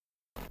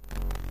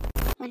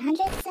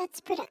100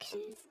 Sets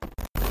Productions.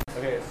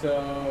 Okay,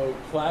 so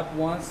clap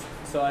once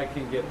so I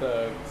can get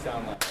the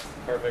sound line.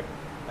 Perfect.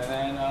 And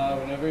then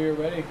whenever you're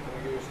ready, let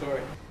me get your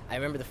story. I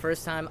remember the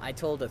first time I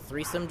told a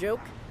threesome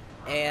joke,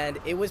 and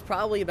it was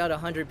probably about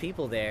 100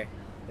 people there.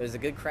 It was a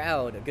good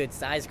crowd, a good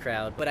sized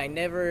crowd, but I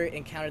never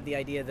encountered the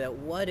idea that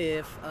what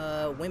if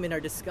women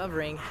are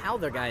discovering how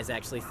their guys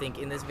actually think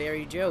in this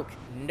very joke?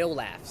 No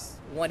laughs.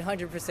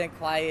 100%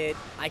 quiet.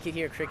 I could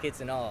hear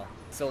crickets and all.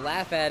 So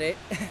laugh at it.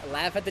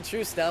 Laugh at the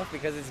true stuff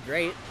because it's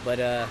great. But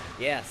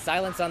yeah,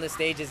 silence on the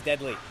stage is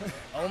deadly.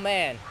 Oh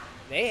man,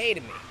 they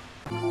hated me.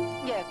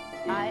 Yes,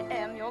 I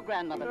am your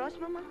grandmother. Rosh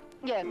Mama?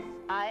 Yes,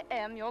 I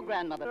am your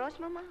grandmother. Rosh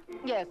Mama?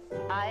 Yes,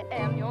 I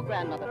am your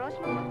grandmother. Rosh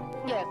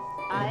Mama? Yes,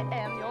 I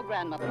am your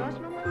grandmother. Rosh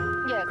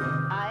Mama? Yes,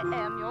 I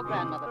am your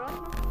grandmother. Rosh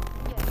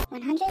Mama? Yes.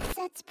 100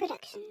 Sets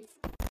Productions.